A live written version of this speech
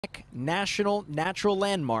National Natural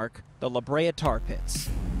Landmark, the La Brea Tar Pits.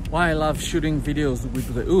 Why I love shooting videos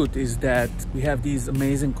with Reut is that we have these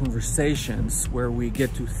amazing conversations where we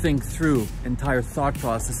get to think through entire thought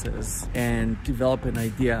processes and develop an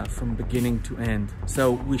idea from beginning to end.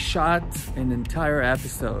 So we shot an entire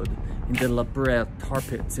episode in the La Brea Tar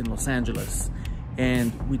Pits in Los Angeles,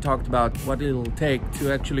 and we talked about what it'll take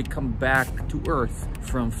to actually come back to Earth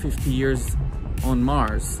from 50 years on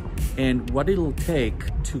Mars, and what it'll take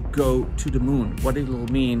to go to the moon, what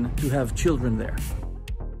it'll mean to have children there.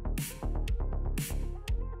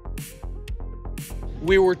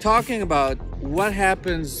 We were talking about what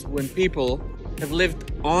happens when people have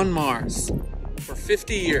lived on Mars for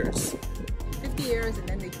 50 years. 50 years and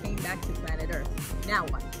then they came back to planet Earth. Now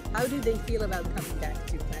what? How do they feel about coming back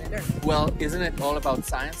to planet Earth? Well, isn't it all about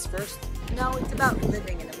science first? No, it's about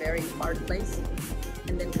living in a very hard place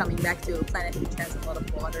and then coming back to a planet which has a lot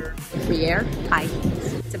of water, free air, high heat.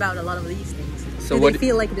 It's about a lot of these things. So do they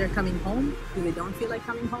feel like they're coming home? Do they don't feel like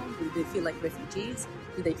coming home? Do they feel like refugees?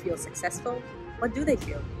 Do they feel successful? What do they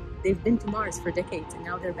feel? They've been to Mars for decades and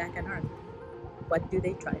now they're back on Earth. What do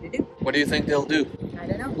they try to do? What do you think they'll do? I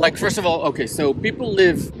don't know. Like, first of all, okay, so people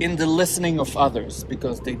live in the listening of others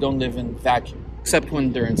because they don't live in vacuum, except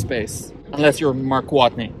when they're in space, unless you're Mark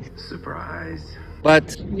Watney. Surprise.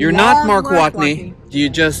 But you're not Mark Watney. You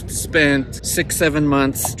just spent 6-7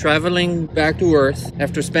 months traveling back to Earth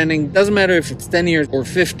after spending, doesn't matter if it's 10 years or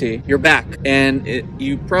 50, you're back. And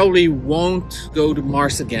you probably won't go to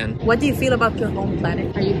Mars again. What do you feel about your home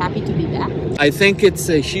planet? Are you happy to be back? I think it's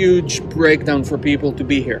a huge breakdown for people to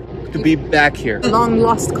be here, to be back here. A long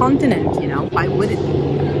lost continent, you know, why would it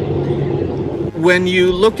be? When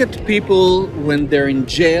you look at people when they're in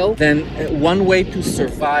jail, then one way to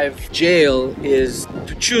survive jail is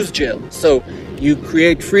to choose jail. So you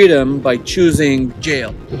create freedom by choosing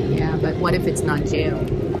jail. Yeah, but what if it's not jail?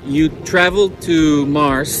 You traveled to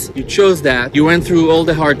Mars, you chose that, you went through all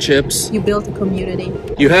the hardships. You built a community.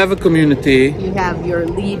 You have a community. You have your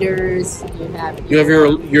leaders, you have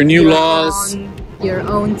your new laws. Your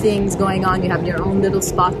own things going on. You have your own little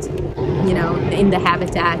spot, you know, in the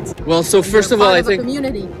habitat. Well, so first of all, I think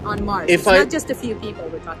community on Mars. It's not just a few people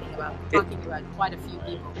we're talking about. We're talking about quite a few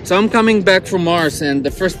people. So I'm coming back from Mars, and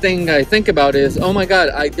the first thing I think about is, oh my God,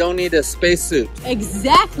 I don't need a spacesuit.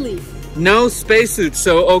 Exactly. No spacesuit.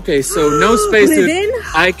 So okay, so no spacesuit.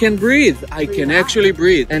 I can breathe. I can actually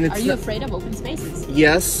breathe. And it's. Are you afraid of open spaces?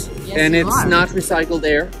 Yes. And it's not recycled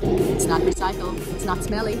air. It's not recycled. It's not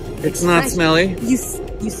smelly. It's not smelly. You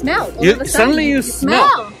smell. Suddenly you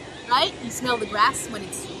smell. Right? You smell the grass when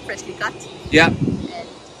it's freshly cut. Yeah. And you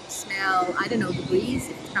smell, I don't know, the breeze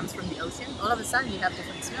if it comes from the ocean. All of a sudden you have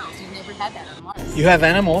different smells. You've never had that on Mars. You have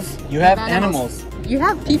animals. You have animals. You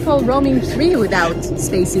have people roaming free without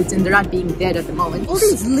spacesuits and they're not being dead at the moment. All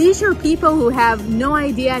these leisure people who have no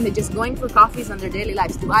idea and they're just going for coffees on their daily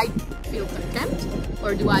lives. Do I feel contempt?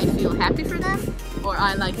 Or do I feel happy for them? Or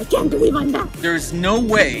I can't believe I'm back. There's no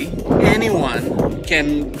way anyone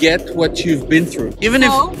can get what you've been through. Even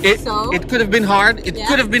if it could have been hard, it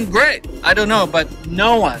could have been great. I don't know, but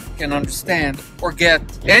no one can understand or get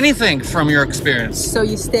anything from your experience. So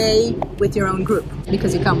you stay with your own group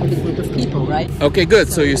because you come with a group of people, right? Okay,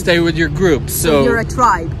 good. So you stay with your group. So you're a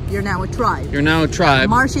tribe. You're now a tribe. You're now a tribe.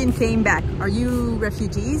 Martian came back. Are you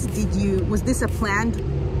refugees? Was this a planned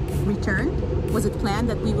return? Was it planned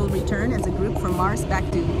that we will return as a group from Mars back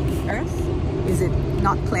to Earth? Is it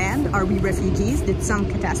not planned? Are we refugees? Did some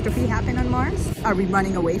catastrophe happen on Mars? Are we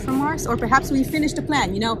running away from Mars? Or perhaps we finished a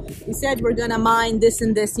plan, you know, we said we're gonna mine this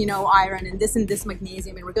and this, you know, iron and this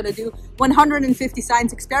magnesium, and we're gonna do 150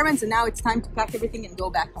 science experiments, and now it's time to pack everything and go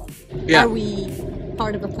back home. Yeah. Are we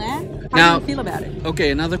part of a plan? How do you feel about it?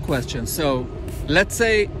 Okay, another question. So let's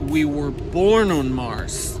say we were born on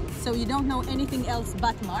Mars. So you don't know anything else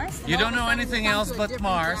but Mars? You don't know anything else but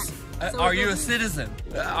Mars? Are you a citizen?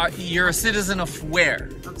 You're a citizen of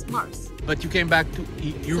where? Of Mars. But you came back to,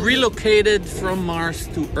 you relocated from Mars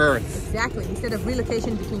to Earth. Exactly. Instead of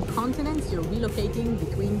relocation between continents, you're relocating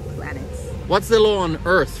between planets. What's the law on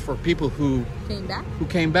Earth for people who came back? Who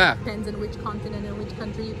came back? Depends on which continent and which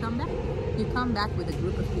country you come back. You come back with a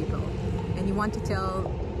group of people and you want to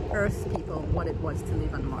tell Earth people what it was to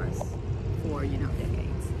live on Mars for, you know, decades.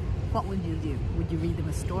 What would you do? Would you read them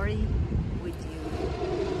a story? Would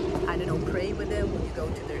you, I don't know, pray with them? Would you go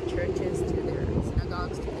to their churches, to their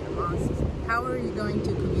synagogues, to their mosques? How are you going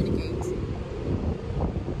to communicate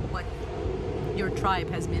what your tribe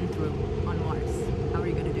has been through on Mars? How are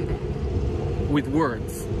you going to do that? With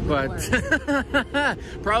words. But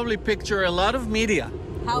probably picture a lot of media.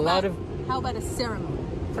 How about a ceremony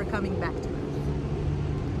for coming back to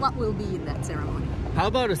Earth? What will be in that ceremony? How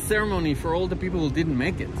about a ceremony for all the people who didn't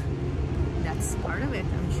make it? That's part of it,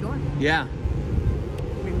 I'm sure. Yeah.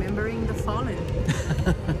 Remembering the fallen.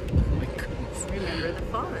 Oh my goodness. Remember the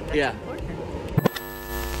fallen. That's Yeah. important.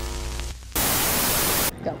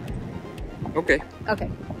 Go. Okay. Okay.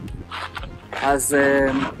 As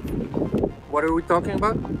what are we talking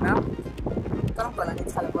about now?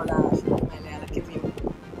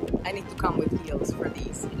 I need to come with heels for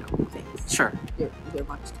these, things. Sure. They're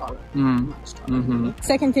much taller. Mm. Much taller. Mm-hmm.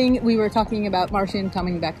 Second thing, we were talking about Martian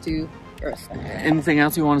coming back to Earth. Anything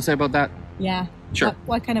else you want to say about that? Yeah. Sure.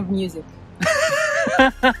 What kind of music?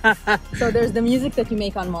 So there's the music that you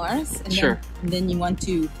make on Mars, and Sure. then you want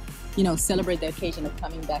to, celebrate the occasion of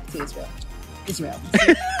coming back to Israel.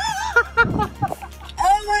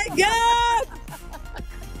 Oh my God!